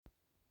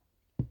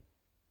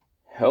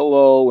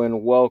Hello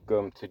and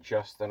welcome to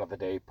Just Another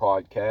Day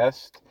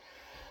podcast.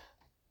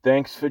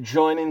 Thanks for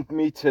joining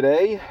me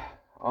today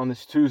on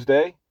this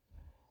Tuesday.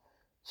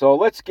 So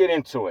let's get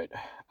into it.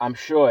 I'm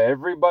sure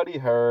everybody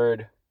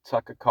heard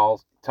Tucker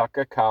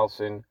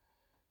Carlson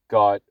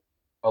got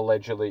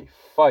allegedly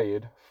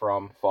fired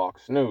from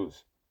Fox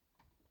News.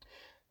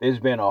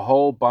 There's been a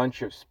whole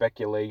bunch of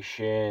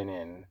speculation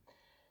and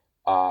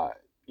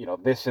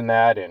this and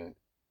that, and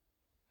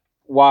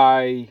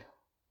why,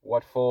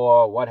 what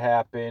for, what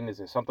happened. Is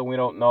it something we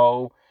don't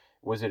know?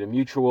 Was it a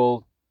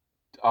mutual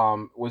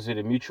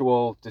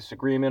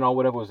disagreement or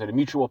whatever? Was it a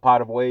mutual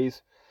part of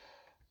ways?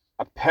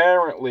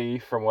 Apparently,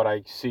 from what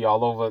I see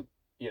all over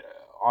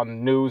on the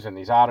news and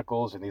these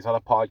articles and these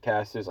other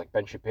podcasters like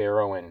Ben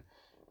Shapiro and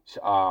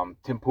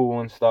Tim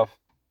Pool and stuff,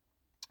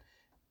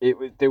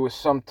 there was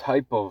some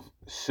type of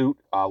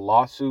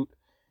lawsuit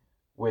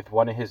with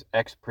one of his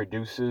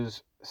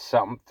ex-producers,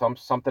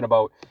 something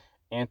about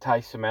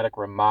anti-Semitic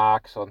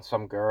remarks on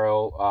some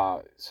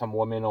girl, some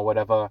woman or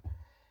whatever.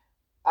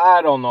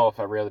 I don't know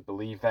if I really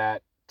believe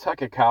that.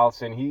 Tucker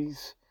Carlson,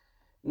 he's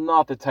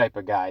not the type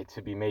of guy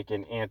to be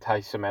making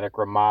anti-Semitic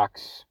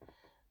remarks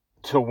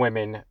to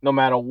women, no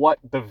matter what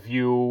The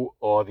View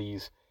or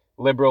these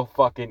liberal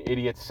fucking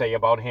idiots say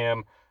about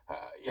him,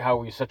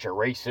 how he's such a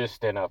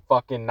racist and a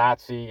fucking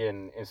Nazi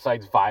and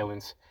incites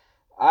violence.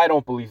 I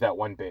don't believe that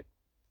one bit.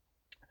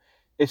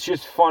 It's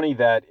just funny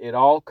that it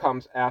all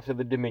comes after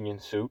the Dominion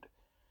suit,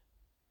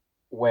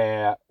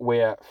 where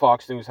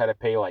Fox News had to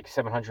pay like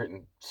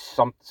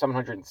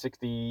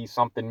 760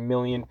 something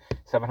million,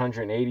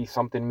 780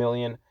 something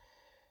million.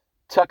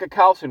 Tucker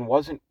Carlson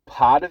wasn't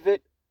part of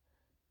it,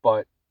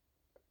 but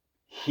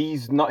he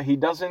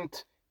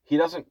doesn't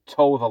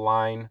toe the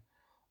line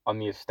on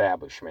the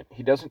establishment.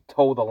 He doesn't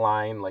toe the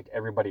line like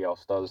everybody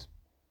else does.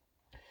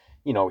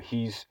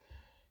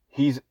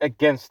 He's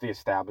against the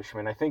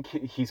establishment. I think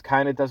he's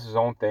kind of does his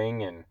own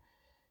thing, and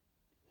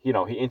he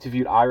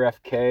interviewed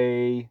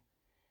RFK,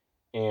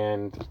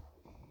 and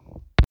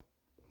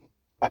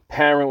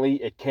apparently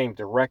it came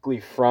directly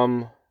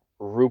from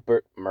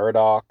Rupert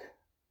Murdoch,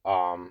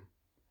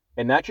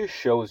 and that just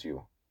shows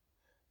you.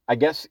 I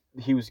guess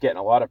he was getting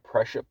a lot of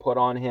pressure put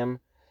on him,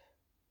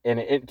 and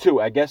it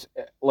too. I guess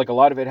like a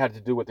lot of it had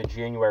to do with the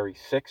January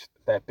 6th,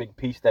 that big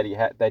piece that he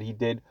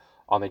did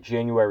on the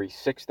January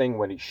 6th thing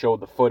when he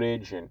showed the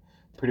footage and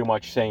pretty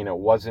much saying it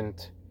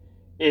wasn't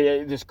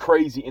this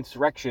crazy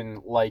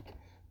insurrection like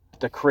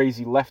the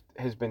crazy left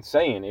has been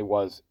saying. It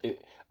was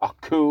a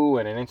coup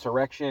and an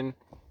insurrection.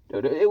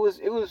 Dude, it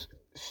was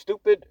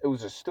stupid. It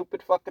was a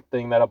stupid fucking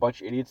thing that a bunch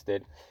of idiots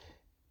did.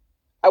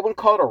 I wouldn't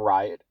call it a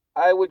riot.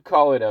 I would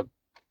call it a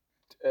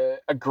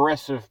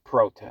aggressive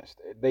protest.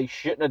 They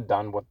shouldn't have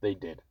done what they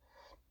did.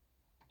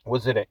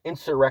 Was it an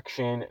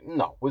insurrection?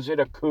 No. Was it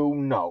a coup?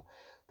 No.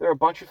 There are a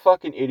bunch of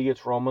fucking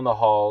idiots roaming the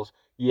halls.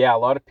 Yeah, a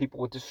lot of people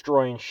were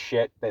destroying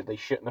shit that they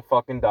shouldn't have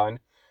fucking done.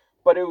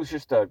 But it was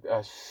just a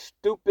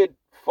stupid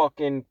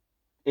fucking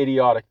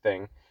idiotic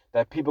thing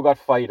that people got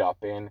fired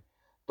up. And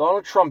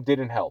Donald Trump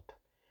didn't help.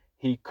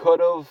 He could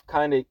have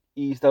kind of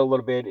eased out a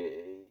little bit.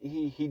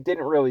 He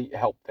didn't really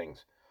help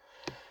things.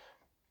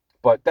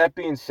 But that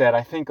being said,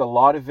 I think a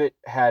lot of it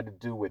had to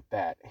do with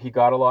that. He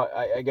got a lot,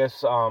 I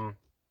guess,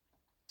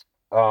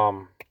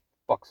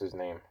 fuck's his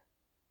name?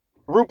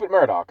 Rupert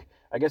Murdoch.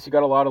 I guess he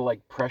got a lot of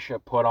like pressure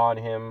put on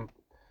him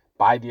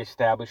by the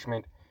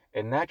establishment,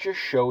 and that just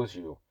shows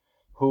you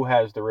who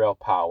has the real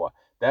power.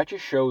 That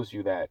just shows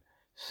you that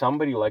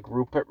somebody like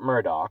Rupert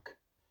Murdoch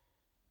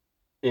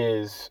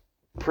is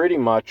pretty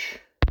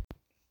much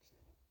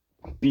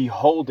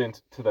beholden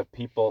to the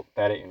people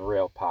that are in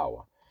real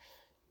power.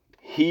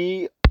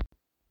 He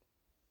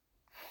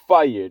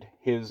fired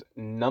his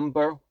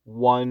number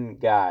one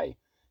guy.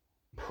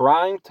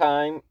 Prime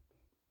time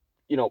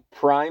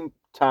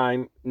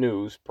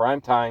news,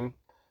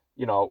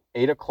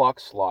 8 o'clock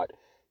slot.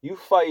 You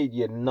fired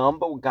your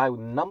guy with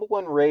number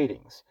one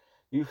ratings.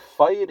 You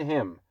fired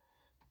him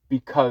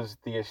because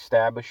the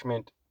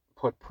establishment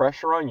put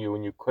pressure on you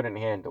and you couldn't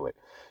handle it.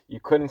 You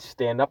couldn't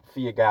stand up for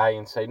your guy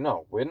and say,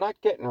 no, we're not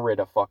getting rid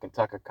of fucking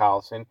Tucker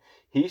Carlson.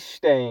 He's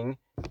staying.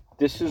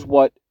 This is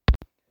what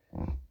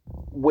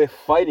we're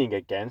fighting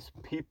against.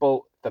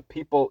 The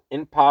people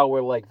in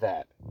power like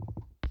that.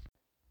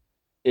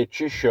 It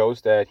just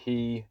shows that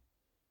he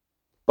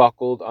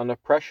buckled under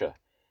pressure.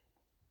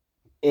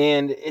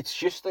 And it's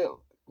just a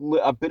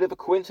bit of a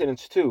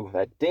coincidence too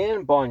that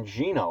Dan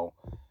Bongino,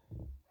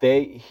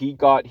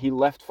 he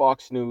left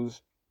Fox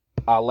News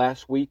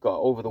last week or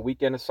over the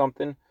weekend or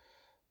something.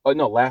 Oh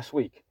no, last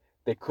week.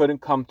 They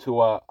couldn't come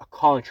to a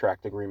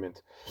contract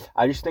agreement.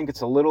 I just think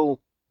it's a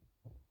little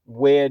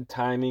weird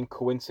timing,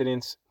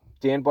 coincidence.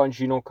 Dan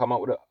Bongino come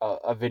out with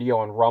a video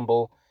on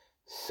Rumble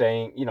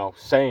saying,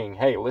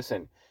 hey,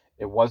 listen,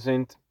 it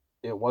wasn't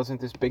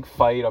this big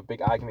fight or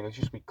big argument. It's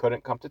just we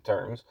couldn't come to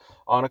terms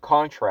on a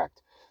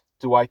contract.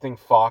 Do I think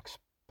Fox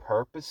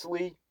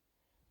purposely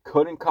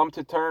couldn't come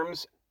to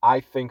terms? I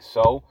think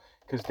so,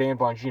 because Dan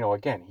Bongino,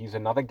 again, he's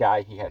another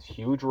guy. He has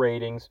huge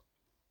ratings,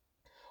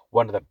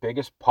 one of the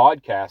biggest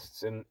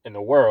podcasts in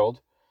the world.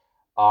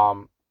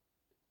 Um,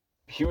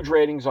 Huge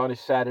ratings on his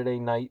Saturday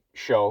night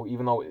show,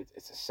 even though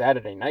it's a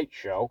Saturday night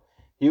show.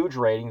 Huge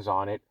ratings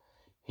on it.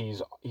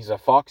 He's a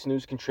Fox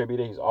News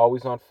contributor. He's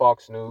always on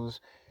Fox News.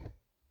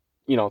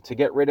 To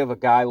get rid of a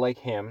guy like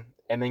him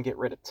and then get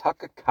rid of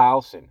Tucker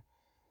Carlson.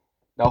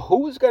 Now,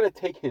 who's going to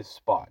take his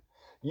spot?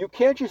 You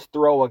can't just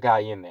throw a guy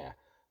in there.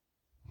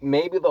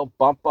 Maybe they'll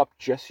bump up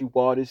Jesse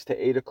Waters to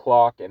 8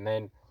 o'clock and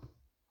then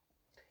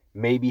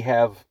maybe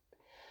have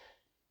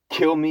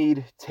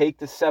Kilmeade take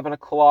the 7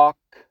 o'clock,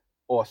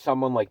 or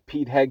someone like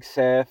Pete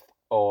Hegseth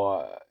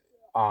or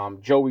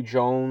Joey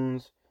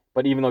Jones.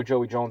 But even though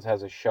Joey Jones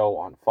has a show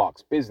on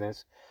Fox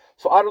Business,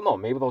 so I don't know.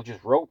 Maybe they'll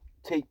just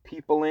rotate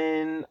people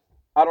in.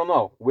 I don't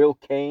know. Will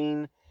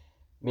Kane,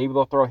 maybe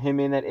they'll throw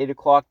him in at 8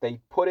 o'clock. They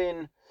put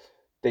in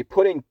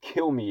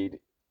Kilmeade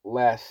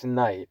last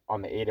night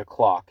on the 8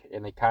 o'clock,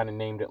 and they kind of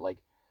named it like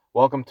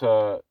 "Welcome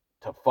to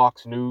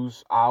Fox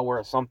News Hour"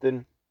 or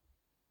something.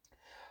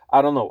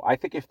 I don't know. I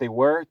think if they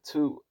were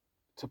to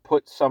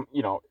put some,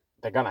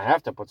 they're gonna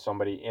have to put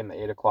somebody in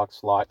the 8 o'clock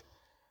slot.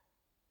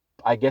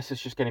 I guess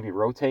it's just gonna be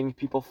rotating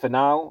people for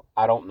now.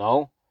 I don't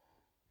know,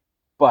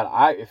 but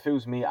if it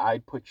was me,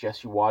 I'd put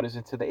Jesse Waters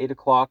into the 8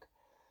 o'clock.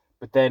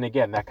 But then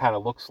again, that kind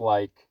of looks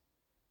like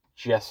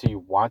Jesse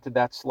wanted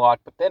that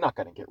slot, but they're not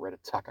gonna get rid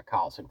of Tucker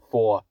Carlson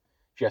for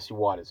Jesse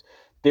Waters.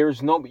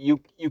 There's no you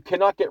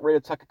cannot get rid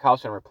of Tucker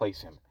Carlson and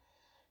replace him.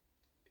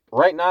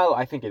 Right now,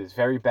 I think it is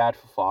very bad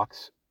for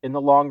Fox. In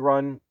the long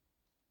run,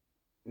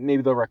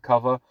 maybe they'll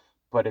recover,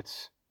 but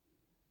it's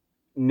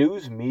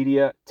news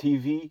media,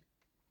 TV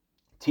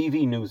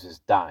news is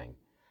dying.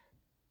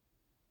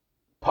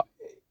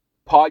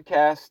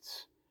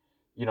 Podcasts,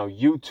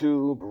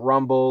 YouTube,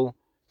 Rumble,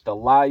 the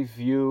live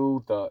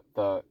view,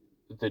 the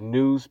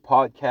news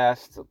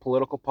podcasts, the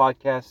political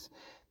podcasts,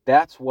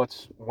 that's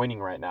what's winning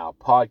right now.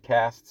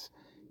 Podcasts,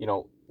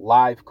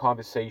 live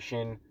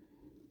conversation.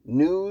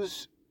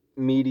 News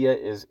media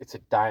it's a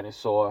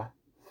dinosaur.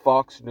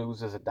 Fox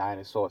News is a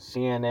dinosaur.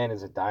 CNN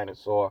is a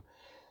dinosaur.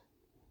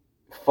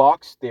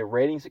 Fox, their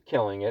ratings are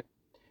killing it.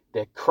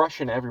 They're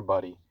crushing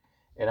everybody.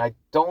 And I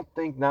don't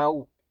think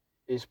now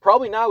is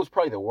probably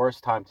the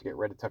worst time to get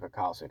rid of Tucker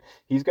Carlson.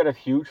 He's got a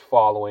huge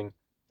following.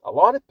 A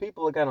lot of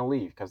people are gonna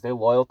leave because they're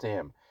loyal to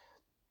him.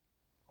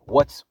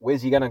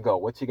 Where's he gonna go?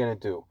 What's he gonna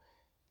do?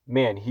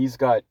 Man, he's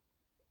got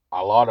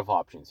a lot of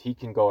options. He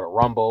can go to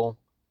Rumble.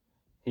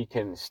 He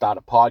can start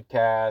a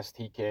podcast.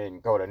 He can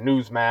go to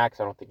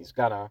Newsmax. I don't think he's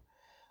gonna.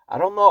 I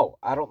don't know.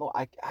 I don't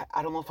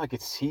know if I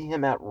could see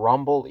him at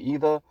Rumble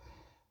either.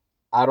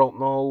 I don't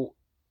know.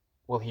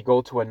 Will he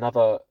go to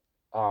another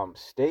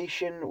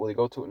station? Will he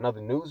go to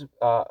another news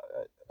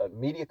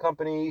media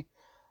company?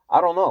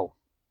 I don't know.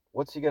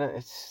 What's he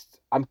gonna?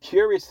 I'm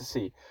curious to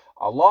see.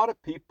 A lot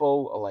of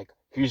people are like,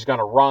 he's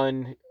gonna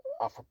run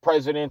for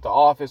president, or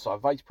office, or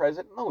vice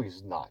president. No,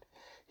 he's not.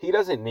 He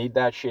doesn't need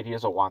that shit. He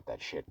doesn't want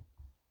that shit.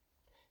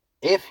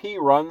 If he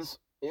runs,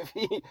 if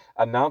he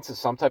announces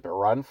some type of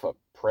run for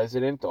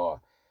president,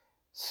 or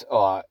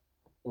uh,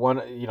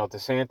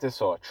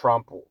 DeSantis or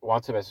Trump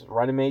wants him as his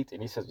running mate,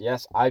 and he says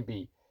yes, I'd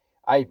be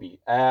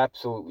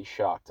absolutely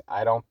shocked.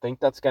 I don't think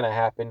that's gonna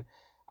happen.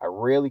 I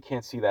really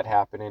can't see that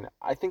happening.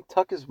 I think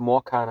Tucker's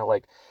more kind of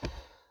like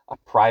a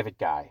private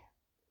guy,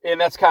 and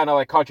that's kind of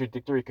like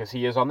contradictory because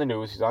he is on the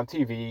news, he's on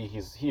TV,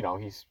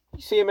 you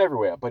see him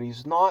everywhere, but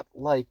he's not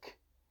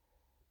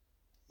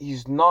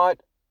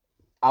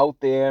out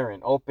there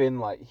and open.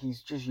 Like,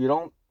 you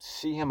don't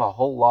see him a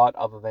whole lot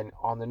other than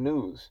on the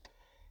news.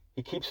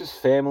 He keeps his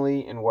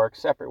family and work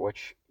separate,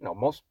 which,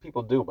 most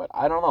people do, but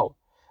I don't know.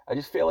 I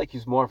just feel like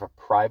he's more of a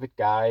private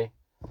guy.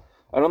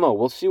 I don't know.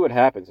 We'll see what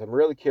happens. I'm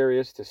really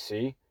curious to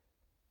see.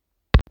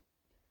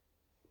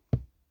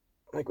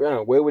 Like, I don't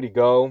know, where would he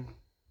go?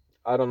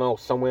 I don't know,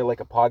 somewhere like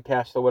a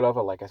podcast or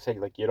whatever. Like I said,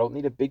 like, you don't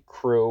need a big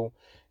crew.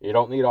 You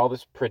don't need all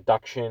this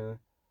production.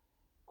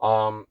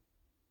 Um,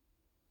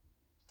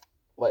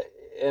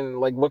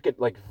 like, look at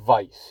like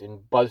Vice and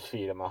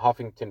BuzzFeed and the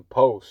Huffington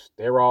Post.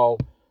 They're all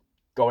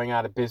going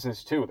out of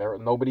business too.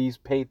 Nobody's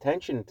paying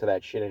attention to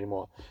that shit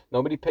anymore.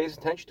 Nobody pays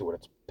attention to it.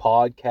 It's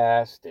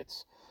podcast.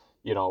 It's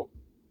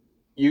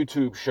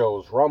YouTube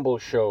shows, Rumble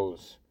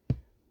shows.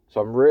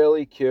 So I'm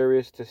really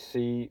curious to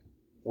see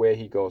where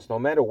he goes. No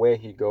matter where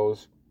he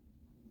goes,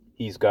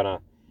 he's gonna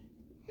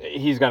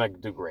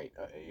do great.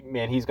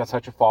 Man, he's got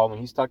such a following.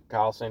 He's Tucker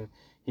Carlson.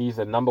 He's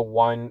the number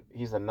one.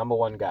 He's the number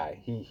one guy.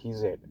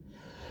 He's it.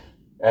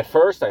 At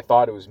first, I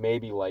thought it was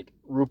maybe like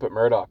Rupert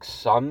Murdoch's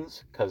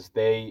sons, because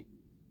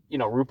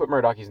Rupert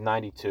Murdoch, he's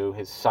 92.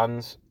 His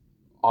sons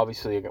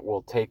obviously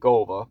will take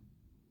over.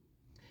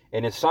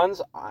 And his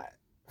sons,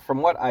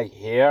 from what I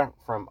hear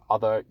from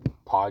other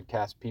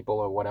podcast people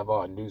or whatever,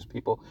 or news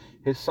people,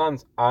 his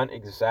sons aren't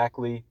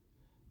exactly,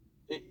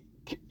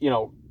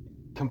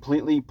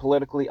 completely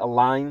politically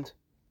aligned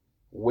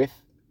with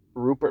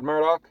Rupert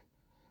Murdoch.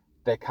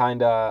 They're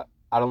kind of,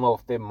 I don't know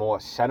if they're more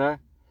center,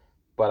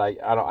 but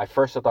I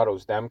first thought it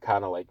was them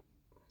kind of like,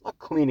 not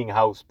cleaning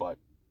house, but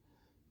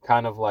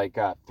kind of like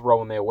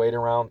throwing their weight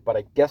around. But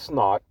I guess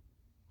not.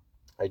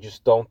 I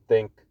just don't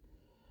think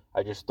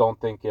I just don't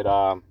think it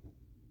was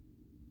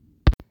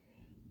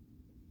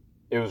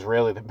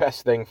really the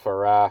best thing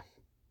for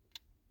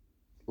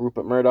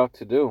Rupert Murdoch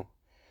to do.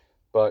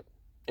 But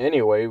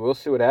anyway, we'll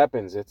see what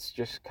happens. It's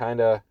just kind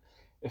of,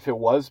 if it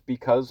was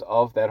because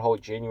of that whole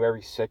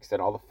January 6th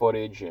and all the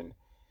footage, and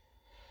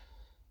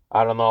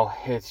I don't know,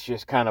 it's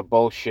just kind of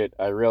bullshit.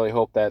 I really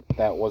hope that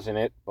that wasn't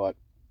it, but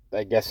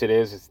I guess it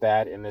is. It's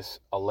that and this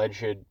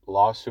alleged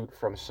lawsuit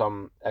from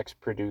some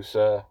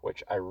ex-producer,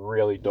 which I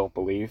really don't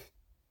believe.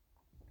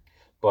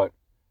 But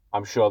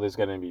I'm sure there's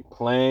going to be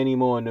plenty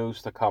more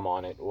news to come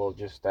on it. We'll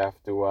just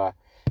have to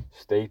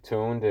stay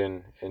tuned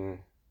and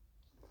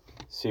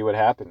see what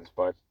happens.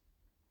 But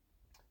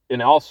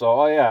and also,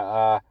 oh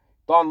yeah,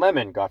 Don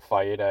Lemon got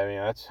fired. I mean,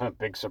 that's a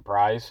big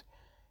surprise.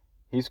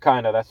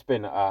 That's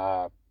been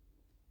a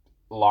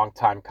long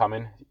time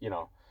coming.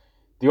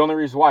 The only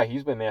reason why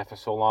he's been there for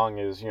so long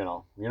is,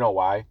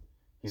 why.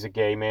 He's a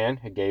gay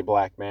man, a gay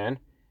black man,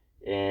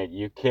 and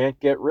you can't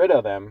get rid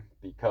of them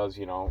because,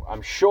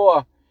 I'm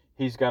sure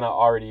he's going to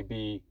already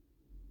be,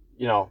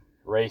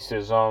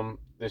 racism.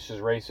 This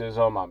is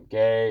racism. I'm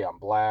gay. I'm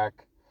black.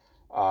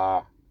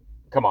 Uh,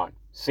 Come on.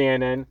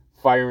 CNN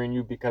firing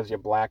you because you're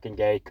black and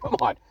gay. Come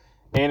on.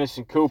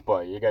 Anderson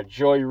Cooper. You got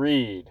Joy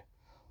Reid.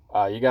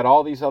 You got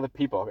all these other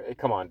people.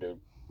 Come on, dude.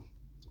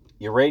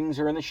 Your ratings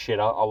are in the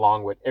shitter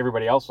along with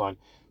everybody else on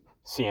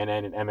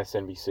CNN and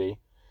MSNBC.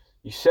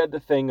 You said the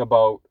thing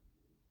about,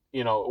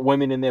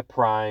 women in their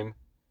prime.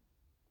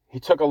 He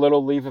took a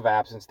little leave of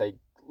absence. They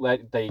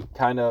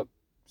kind of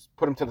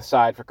put him to the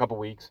side for a couple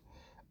weeks.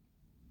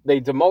 They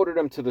demoted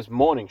him to this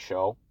morning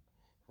show.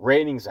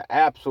 Ratings are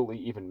absolutely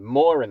even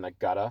more in the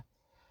gutter.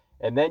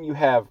 And then you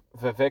have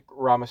Vivek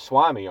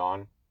Ramaswamy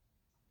on,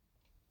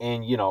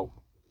 and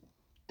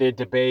they're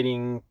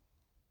debating,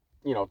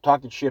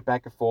 talking shit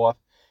back and forth,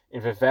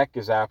 and Vivek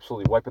is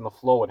absolutely wiping the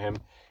floor with him.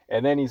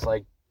 And then he's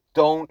like,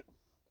 don't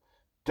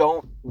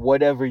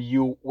whatever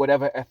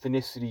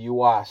ethnicity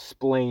you are,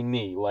 splain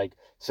me. Like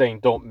saying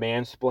don't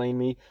mansplain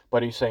me,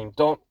 but he's saying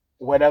don't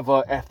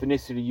whatever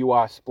ethnicity you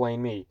are,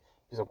 splain me.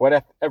 He's like,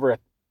 whatever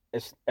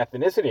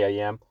ethnicity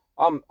I am,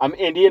 I'm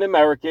Indian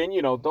American,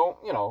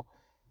 don't,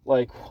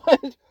 like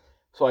what?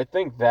 So I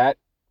think that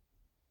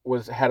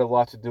had a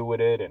lot to do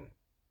with it, and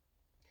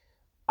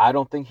I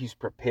don't think he's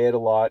prepared a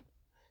lot.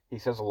 He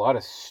says a lot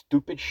of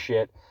stupid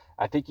shit.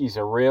 I think he's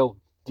a real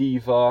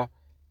diva.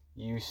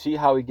 You see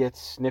how he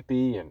gets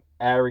snippy and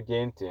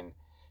arrogant and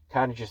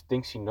kind of just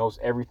thinks he knows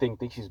everything,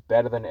 thinks he's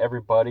better than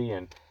everybody.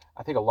 And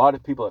I think a lot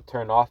of people are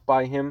turned off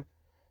by him.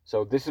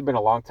 So this has been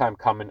a long time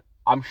coming.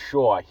 I'm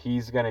sure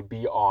he's going to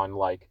be on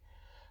like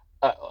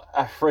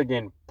a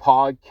friggin'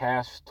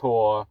 podcast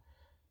tour,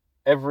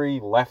 every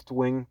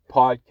left-wing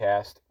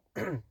podcast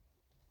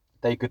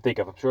that you could think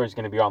of. I'm sure he's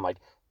going to be on like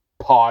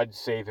Pod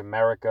Save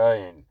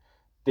America and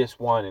this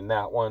one and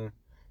that one.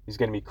 He's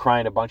going to be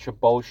crying a bunch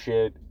of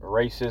bullshit,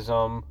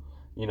 racism,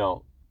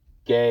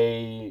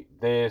 gay,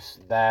 this,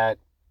 that.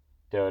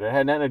 Dude, it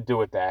had nothing to do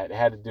with that. It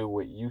had to do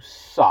with you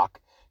suck.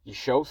 Your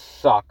show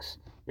sucks.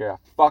 You're a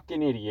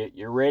fucking idiot.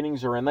 Your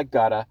ratings are in the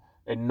gutter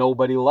and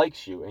nobody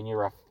likes you. And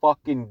you're a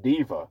fucking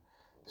diva.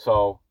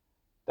 So,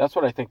 that's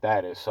what I think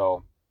that is.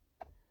 So,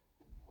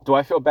 do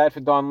I feel bad for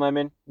Don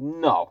Lemon?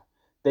 No.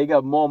 They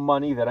got more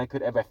money than I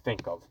could ever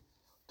think of.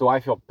 Do I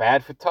feel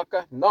bad for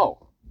Tucker?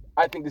 No.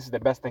 I think this is the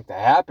best thing to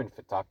happen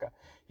for Tucker.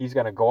 He's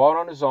going to go out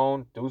on his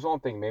own, do his own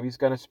thing. Maybe he's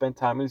going to spend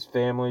time with his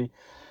family,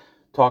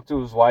 talk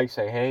to his wife,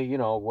 say, hey,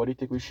 what do you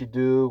think we should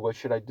do? What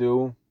should I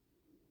do?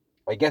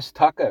 I guess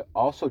Tucker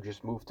also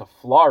just moved to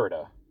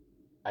Florida.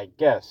 I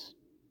guess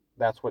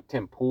that's what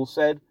Tim Pool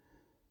said,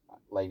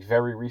 like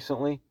very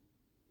recently.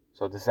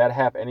 So does that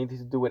have anything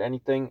to do with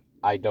anything?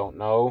 I don't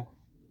know.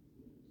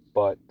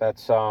 But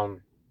that's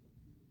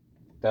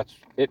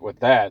it with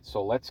that.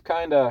 So let's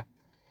kind of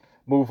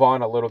move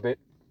on a little bit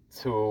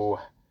to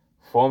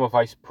former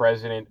Vice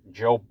President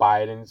Joe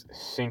Biden's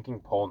sinking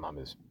poll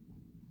numbers.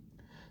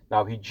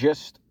 Now, he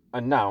just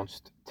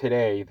announced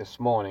this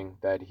morning,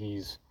 that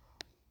he's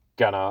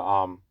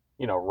gonna,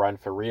 run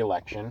for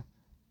re-election.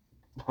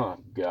 Oh,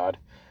 God.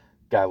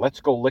 God, let's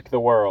go lick the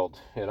world,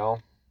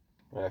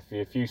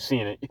 If you've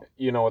seen it,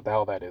 you know what the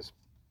hell that is.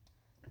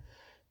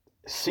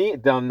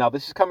 Now,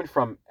 this is coming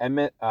from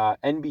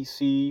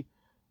NBC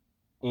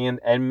and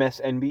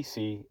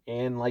MSNBC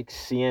and like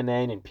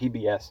CNN and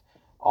PBS,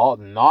 all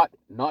not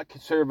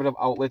conservative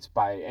outlets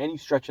by any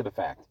stretch of the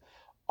fact,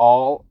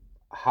 all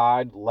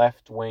hard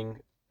left-wing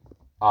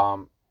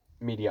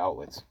media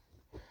outlets.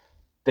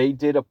 They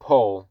did a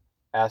poll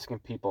asking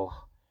people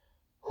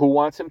who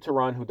wants him to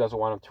run, who doesn't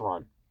want him to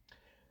run.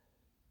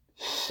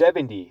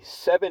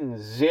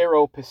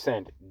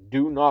 70%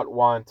 do not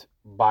want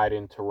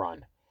Biden to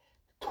run.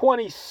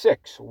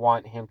 26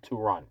 want him to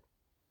run.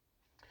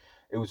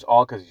 It was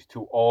all because he's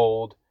too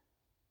old,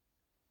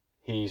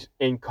 he's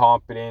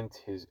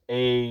incompetent, his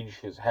age,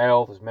 his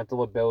health, his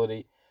mental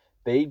ability.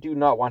 They do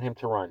not want him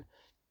to run.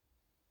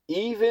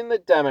 Even the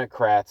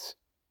Democrats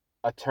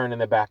are turning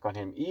their back on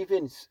him.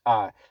 Even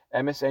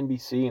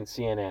MSNBC and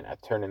CNN are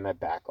turning their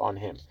back on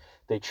him.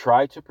 They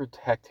try to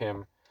protect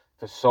him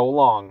for so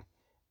long,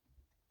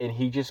 and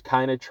he just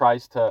kind of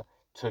tries to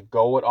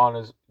go it on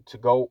his to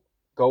go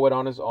it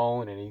on his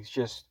own, and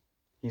he's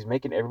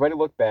making everybody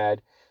look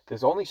bad.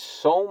 There's only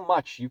so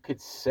much you could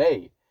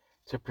say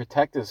to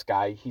protect this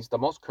guy. He's the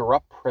most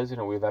corrupt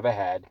president we've ever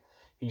had.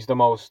 He's the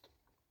most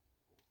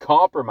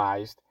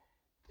compromised,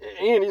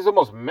 and he's the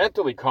most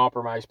mentally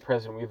compromised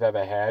president we've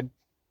ever had.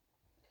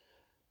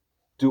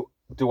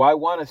 Do I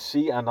want to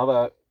see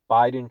another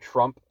Biden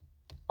Trump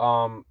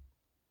rematch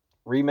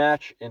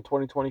in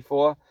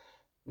 2024?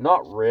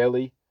 Not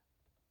really.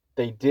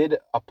 They did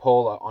a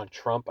poll on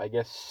Trump, I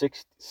guess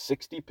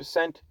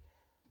 60%,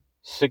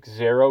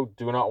 60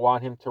 do not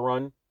want him to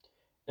run,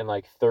 and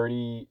like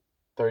 30,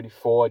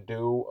 34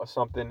 do or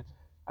something.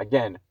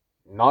 Again,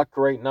 not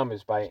great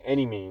numbers by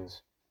any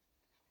means.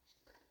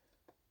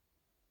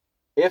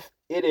 If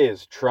it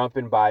is Trump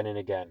and Biden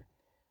again,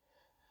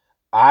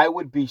 I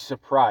would be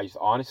surprised,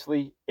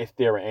 honestly, if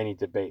there were any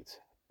debates.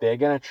 They're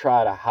going to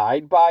try to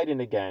hide Biden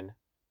again.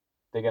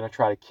 They're going to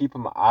try to keep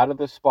him out of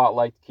the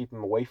spotlight, keep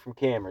him away from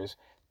cameras.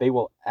 They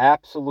will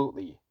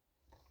absolutely,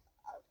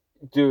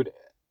 dude,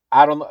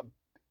 I don't know.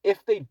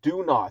 If they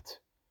do not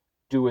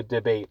do a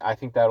debate, I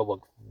think that'll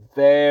look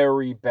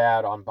very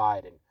bad on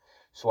Biden.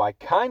 So I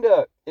kind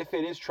of, if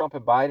it is Trump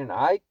and Biden,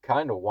 I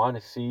kind of want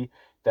to see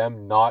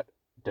them not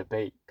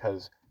debate,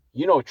 because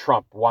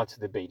Trump wants to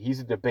debate. He's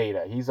a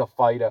debater. He's a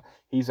fighter.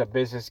 He's a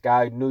business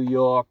guy, New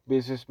York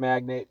business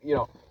magnate.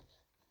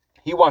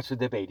 He wants to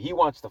debate. He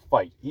wants to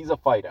fight. He's a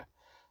fighter.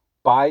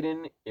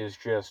 Biden is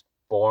just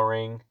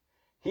boring.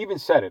 He even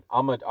said it.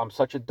 I'm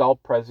such a dull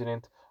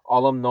president.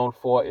 All I'm known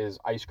for is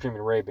ice cream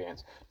and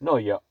Ray-Bans. No,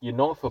 you're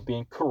known for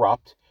being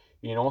corrupt.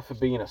 You're known for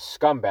being a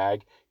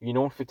scumbag. You're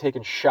known for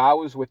taking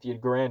showers with your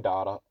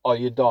granddaughter or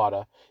your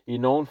daughter. You're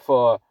known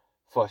for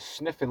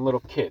sniffing little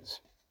kids.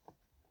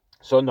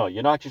 So no,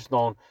 you're not just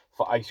known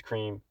for ice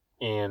cream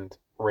and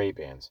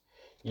Ray-Bans.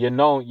 You're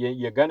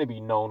going to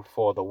be known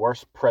for the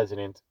worst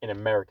president in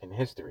American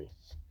history.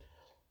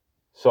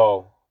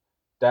 So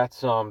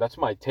that's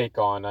my take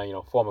on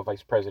former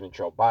Vice President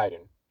Joe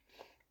Biden.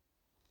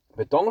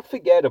 But don't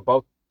forget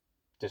about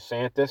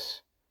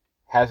DeSantis.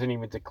 Hasn't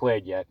even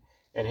declared yet,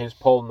 and his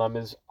poll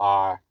numbers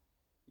are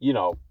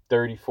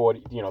 30,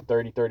 40,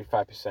 30,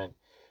 35%.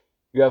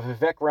 You have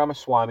Vivek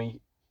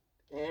Ramaswamy.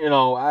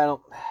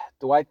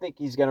 Do I think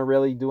he's going to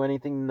really do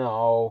anything?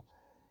 No.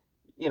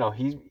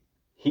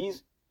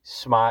 He's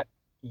smart,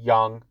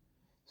 young,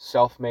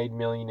 self-made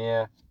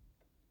millionaire,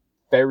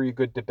 very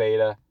good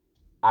debater.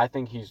 I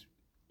think he's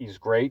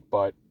great,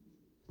 but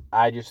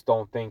I just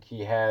don't think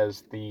he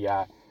has the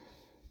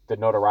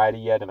notoriety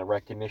yet and the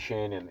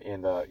recognition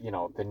and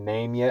the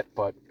name yet,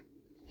 but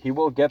he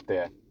will get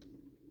there.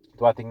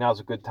 Do I think now's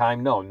a good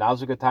time? No,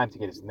 now's a good time to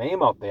get his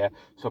name out there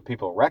so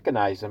people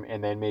recognize him,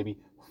 and then maybe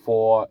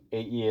 4-8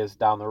 years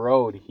down the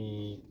road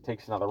he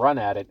takes another run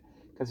at it,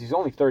 because he's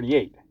only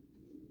 38.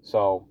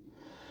 So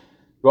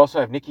you also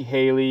have Nikki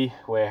Haley,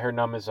 where her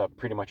numbers are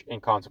pretty much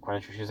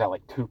inconsequential. She's at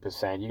like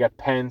 2%. You got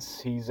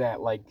Pence, he's at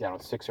like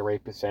 6 or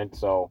 8%.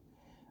 So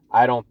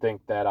I don't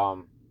think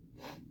Pence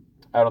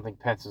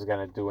is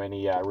going to do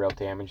any real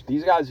damage.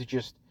 These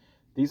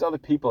other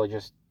people are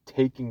just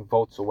taking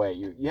votes away.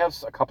 You have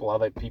a couple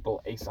other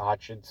people, Asa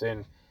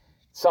Hutchinson,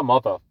 some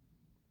other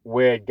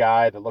weird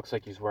guy that looks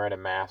like he's wearing a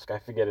mask. I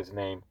forget his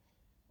name.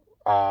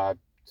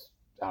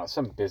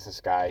 Some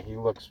business guy. He's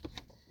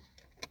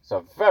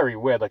a very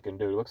weird looking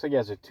dude. Looks like he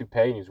has a toupee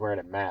and he's wearing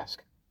a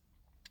mask.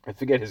 I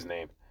forget his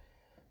name.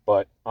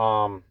 But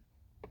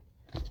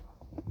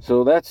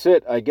so that's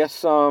it. I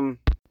guess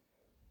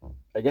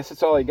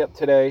that's all I got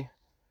today.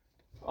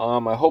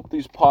 I hope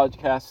these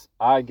podcasts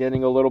are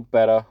getting a little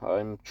better.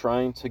 I'm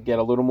trying to get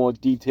a little more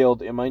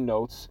detailed in my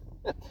notes.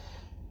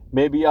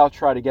 Maybe I'll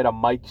try to get a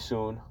mic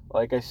soon.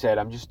 Like I said,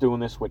 I'm just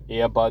doing this with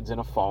earbuds and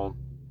a phone.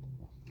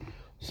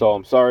 So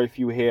I'm sorry if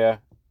you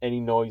hear any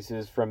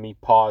noises from me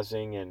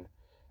pausing and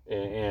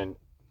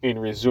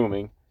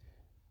resuming.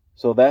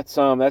 So that's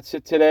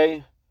it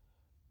today.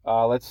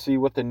 Let's see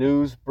what the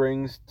news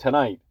brings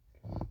tonight.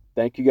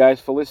 Thank you guys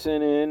for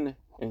listening.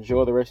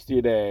 Enjoy the rest of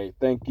your day.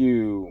 Thank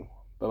you.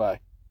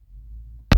 Bye-bye.